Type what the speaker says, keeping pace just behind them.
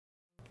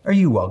Are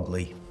you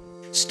ugly?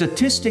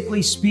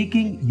 Statistically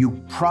speaking,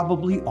 you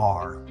probably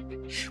are.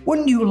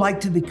 Wouldn't you like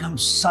to become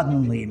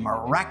suddenly,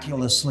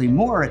 miraculously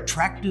more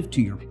attractive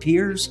to your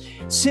peers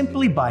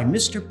simply by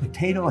Mr.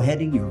 Potato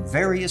Heading your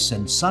various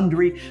and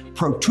sundry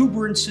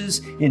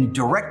protuberances in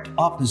direct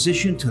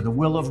opposition to the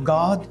will of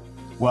God?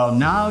 Well,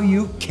 now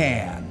you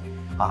can.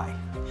 Hi,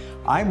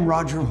 I'm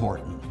Roger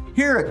Horton.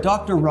 Here at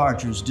Dr.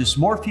 Rogers'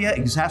 Dysmorphia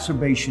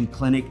Exacerbation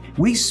Clinic,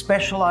 we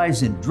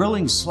specialize in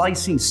drilling,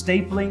 slicing,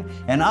 stapling,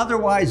 and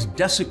otherwise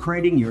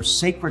desecrating your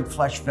sacred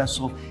flesh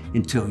vessel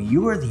until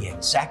you are the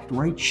exact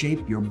right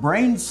shape your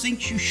brain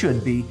thinks you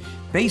should be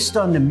based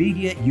on the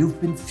media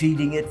you've been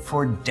feeding it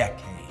for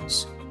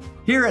decades.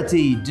 Here at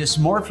the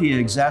Dysmorphia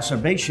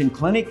Exacerbation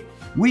Clinic,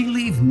 we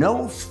leave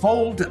no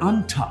fold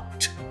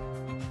untucked.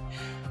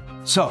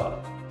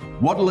 So,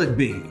 what'll it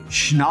be?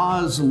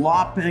 Schnoz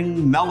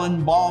lopping,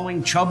 melon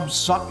balling, chub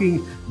sucking,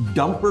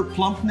 dumper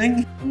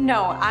plumping?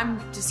 No, I'm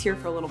just here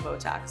for a little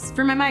Botox,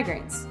 for my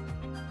migraines.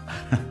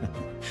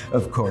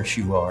 Of course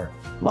you are.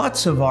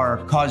 Lots of our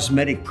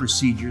cosmetic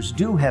procedures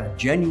do have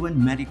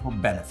genuine medical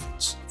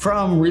benefits.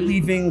 From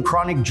relieving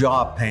chronic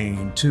jaw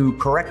pain, to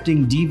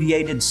correcting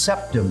deviated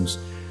septums,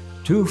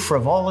 to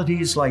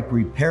frivolities like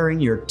repairing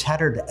your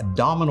tattered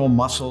abdominal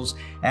muscles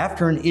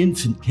after an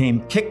infant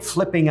came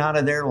kick-flipping out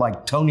of there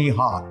like Tony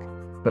Hawk.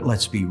 But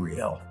let's be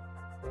real.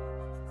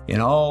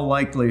 In all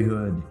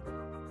likelihood,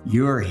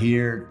 you're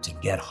here to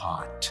get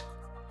hot.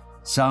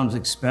 Sounds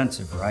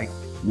expensive, right?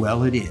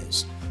 Well, it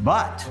is.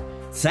 But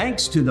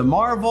thanks to the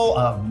marvel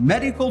of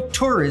medical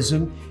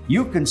tourism,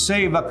 you can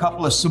save a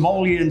couple of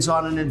simoleons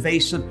on an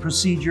invasive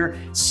procedure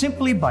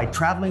simply by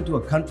traveling to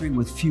a country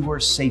with fewer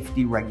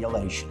safety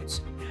regulations.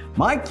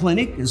 My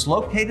clinic is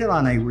located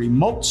on a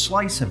remote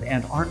slice of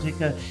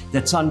Antarctica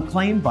that's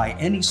unclaimed by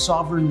any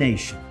sovereign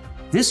nation.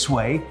 This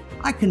way,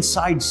 I can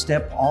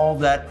sidestep all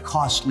that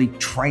costly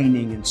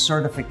training and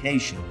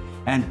certification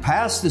and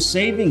pass the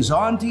savings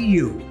on to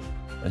you,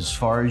 as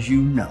far as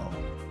you know.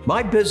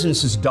 My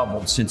business has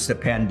doubled since the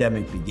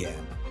pandemic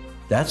began.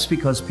 That's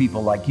because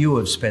people like you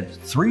have spent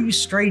 3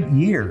 straight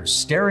years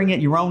staring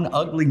at your own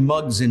ugly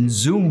mugs in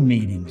Zoom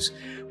meetings,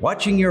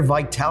 watching your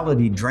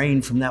vitality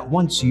drain from that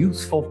once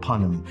youthful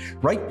punum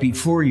right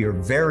before your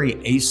very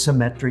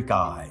asymmetric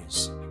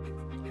eyes.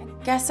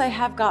 Guess I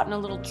have gotten a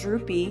little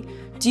droopy.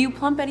 Do you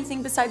plump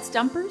anything besides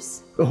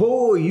dumpers?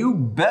 Oh, you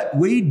bet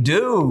we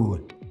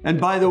do.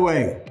 And by the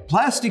way,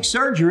 plastic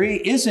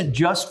surgery isn't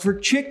just for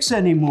chicks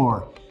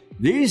anymore.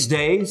 These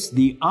days,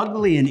 the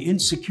ugly and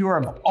insecure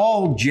of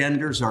all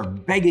genders are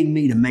begging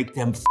me to make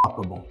them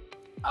fuckable.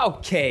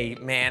 Okay,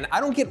 man, I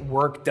don't get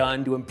work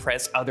done to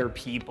impress other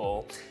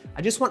people.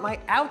 I just want my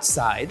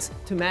outsides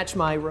to match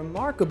my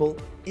remarkable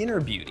inner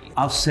beauty.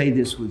 I'll say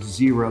this with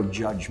zero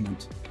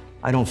judgment.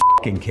 I don't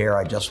fucking care,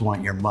 I just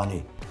want your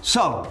money.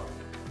 So,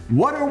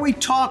 what are we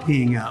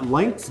talking?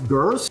 Length,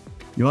 girth?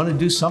 You want to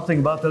do something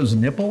about those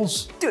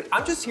nipples? Dude,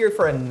 I'm just here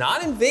for a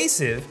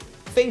non-invasive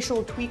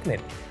facial tweakment.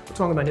 What's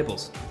wrong with my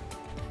nipples?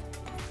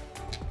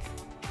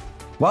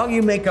 While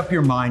you make up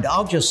your mind,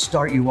 I'll just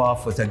start you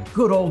off with a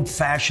good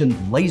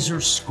old-fashioned laser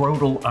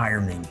scrotal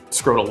ironing.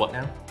 Scrotal what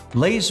now?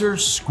 Laser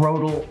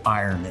scrotal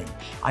ironing.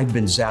 I've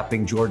been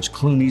zapping George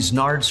Clooney's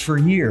nards for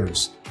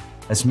years.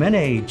 As men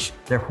age,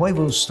 their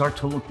huevos start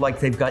to look like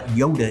they've got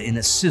Yoda in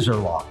a scissor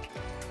lock.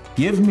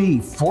 Give me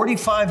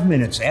 45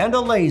 minutes and a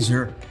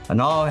laser,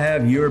 and I'll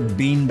have your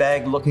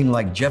beanbag looking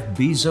like Jeff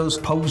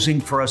Bezos posing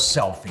for a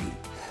selfie.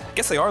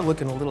 Guess they are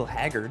looking a little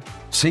haggard.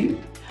 See?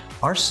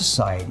 Our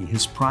society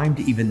has primed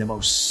even the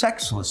most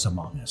sexless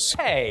among us.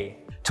 Hey!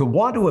 To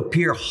want to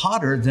appear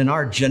hotter than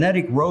our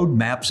genetic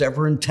roadmaps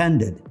ever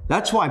intended.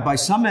 That's why, by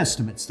some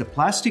estimates, the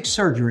plastic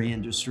surgery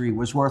industry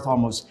was worth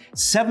almost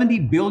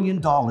 $70 billion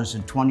in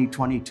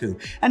 2022.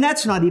 And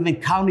that's not even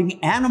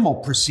counting animal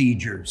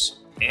procedures.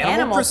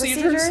 Animal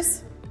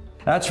procedures?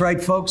 That's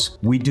right, folks.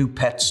 We do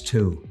pets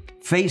too.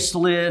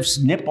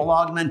 Facelifts, nipple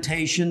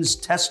augmentations,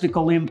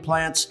 testicle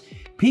implants.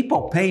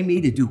 People pay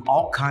me to do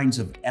all kinds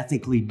of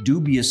ethically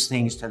dubious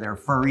things to their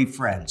furry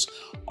friends,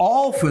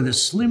 all for the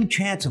slim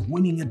chance of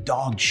winning a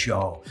dog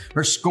show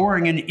or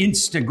scoring an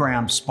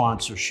Instagram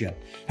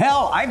sponsorship.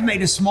 Hell, I've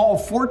made a small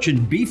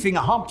fortune beefing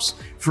humps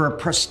for a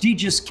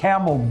prestigious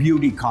camel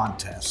beauty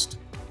contest.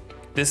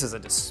 This is a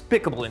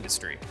despicable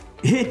industry.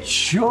 It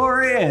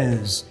sure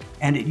is.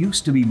 And it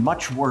used to be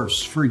much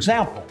worse. For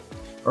example,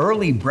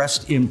 early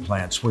breast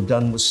implants were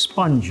done with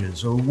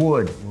sponges or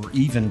wood or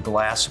even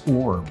glass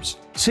orbs.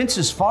 Since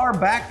as far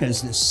back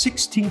as the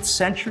 16th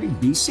century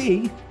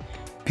BC,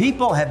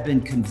 people have been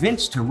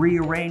convinced to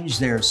rearrange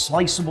their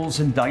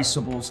sliceables and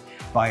diceables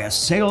by a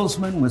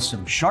salesman with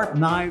some sharp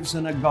knives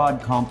and a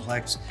god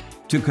complex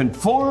to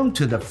conform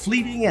to the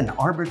fleeting and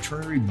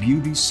arbitrary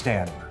beauty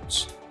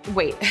standards.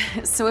 Wait,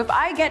 so if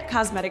I get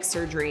cosmetic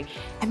surgery,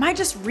 am I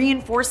just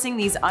reinforcing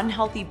these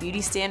unhealthy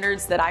beauty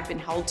standards that I've been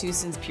held to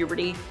since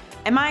puberty?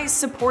 Am I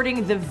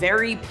supporting the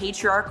very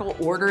patriarchal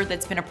order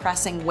that's been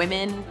oppressing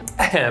women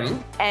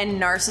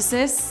and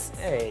narcissists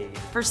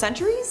for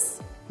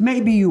centuries?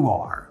 Maybe you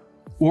are.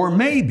 Or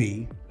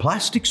maybe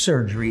plastic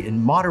surgery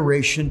in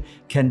moderation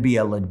can be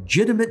a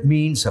legitimate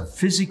means of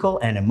physical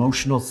and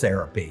emotional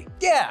therapy.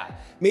 Yeah,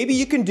 maybe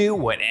you can do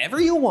whatever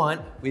you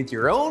want with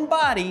your own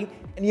body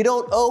and you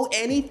don't owe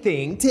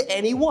anything to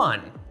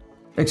anyone.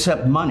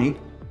 Except money,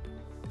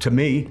 to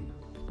me.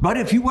 But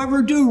if you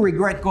ever do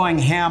regret going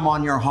ham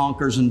on your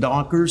honkers and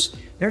donkers,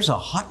 there's a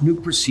hot new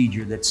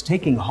procedure that's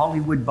taking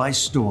Hollywood by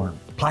storm: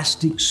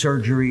 plastic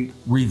surgery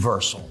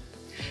reversal.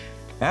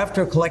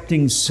 After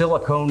collecting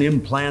silicone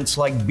implants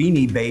like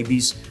Beanie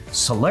Babies,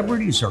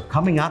 celebrities are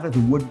coming out of the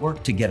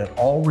woodwork to get it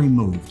all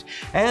removed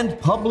and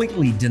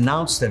publicly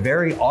denounce the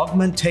very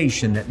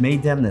augmentation that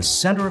made them the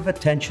center of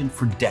attention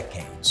for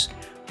decades.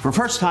 For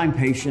first-time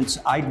patients,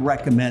 I'd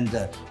recommend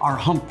our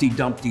Humpty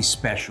Dumpty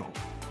special.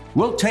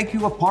 We'll take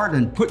you apart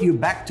and put you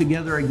back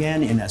together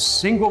again in a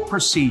single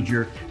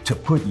procedure to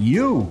put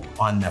you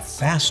on the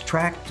fast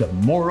track to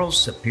moral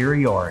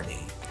superiority.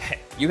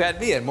 You had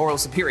me at moral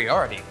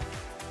superiority.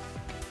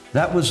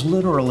 That was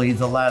literally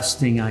the last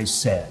thing I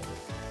said.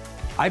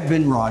 I've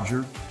been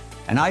Roger,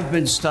 and I've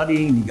been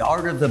studying the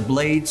art of the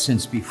blade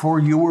since before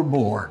you were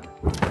born.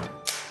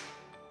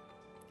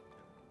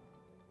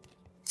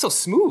 So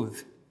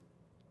smooth.